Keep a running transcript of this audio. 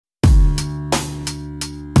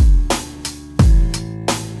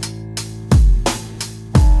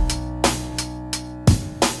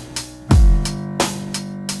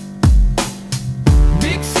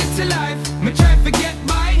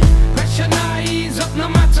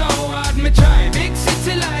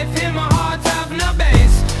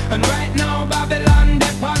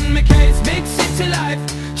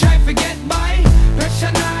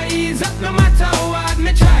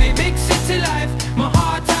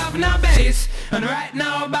base. And right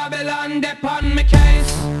now Babylon dep on my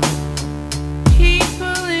case.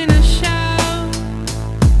 People in a show,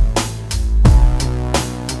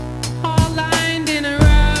 all lined in a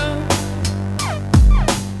row.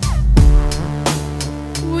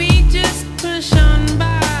 We just push on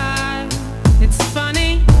by. It's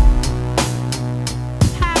funny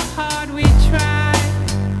how hard we try.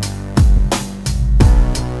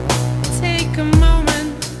 Take a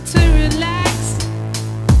moment to relax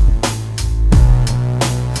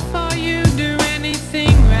before you do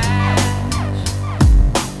anything rash.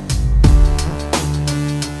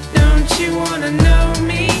 Don't you wanna know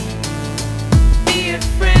me? Be a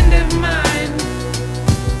friend of mine.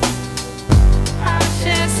 I'll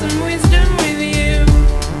share some wisdom with you.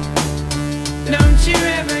 Don't you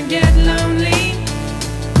ever get lonely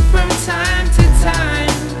from time to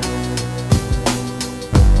time.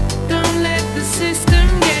 Don't let the system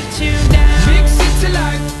get you down. Big city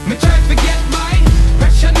life, me try to get by.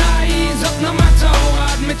 Pressure not ease up no matter how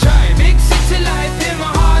hard me try. Big city life, in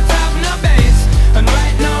my heart have no base. And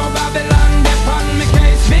right now Babylon dep on me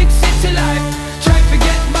case. Big city life, try to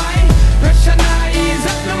get by. Pressure not ease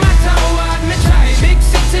up no matter how hard me try. Big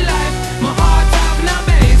city life, my heart have no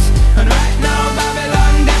base. And right now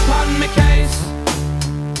Babylon dep on me case.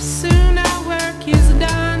 Soon our work is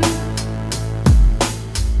done,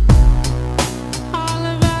 all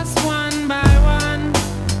of us one by one.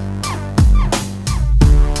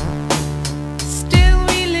 Still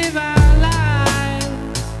we live our lives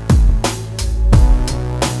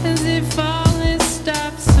as if all this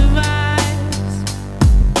stuff survives.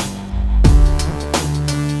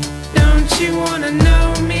 Don't you wanna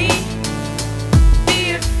know me?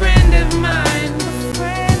 Be a friend of mine.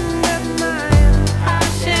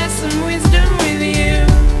 I'll share some wisdom with you.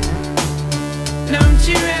 Don't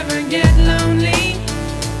you ever get lonely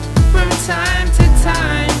from time to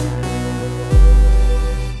time.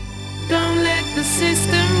 Don't let the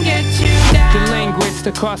system get you down. The linguist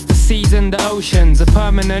across the seas and the oceans. A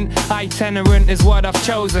permanent itinerant is what I've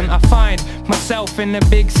chosen. I find myself in a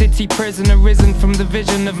big city prison, arisen from the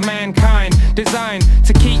vision of mankind, designed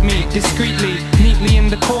to keep me discreetly, neatly in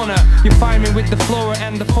the corner. You find me with the flora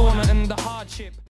and the fauna and the hardship.